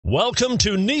Welcome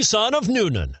to Nissan of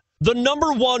Newnan, the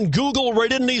 #1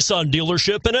 Google-rated Nissan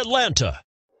dealership in Atlanta.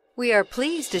 We are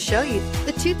pleased to show you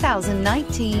the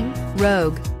 2019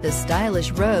 Rogue. The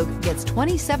stylish Rogue gets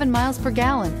 27 miles per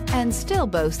gallon and still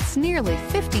boasts nearly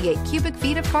 58 cubic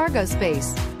feet of cargo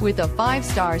space. With a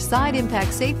 5-star side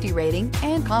impact safety rating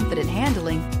and confident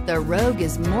handling, the Rogue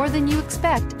is more than you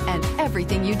expect and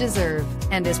everything you deserve,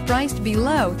 and is priced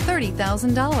below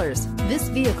 $30,000. This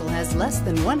vehicle has less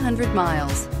than 100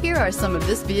 miles. Here are some of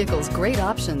this vehicle's great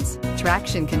options: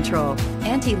 traction control,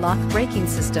 anti-lock braking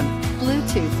system,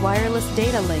 Bluetooth wireless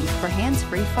data link for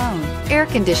hands-free phone, air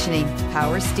conditioning,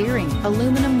 power steering,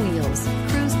 aluminum wheels,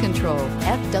 cruise control,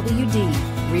 FWD,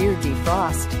 rear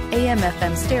defrost,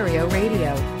 AM/FM stereo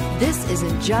radio. This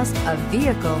isn't just a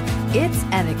vehicle, it's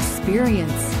an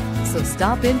experience. So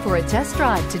stop in for a test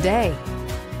drive today.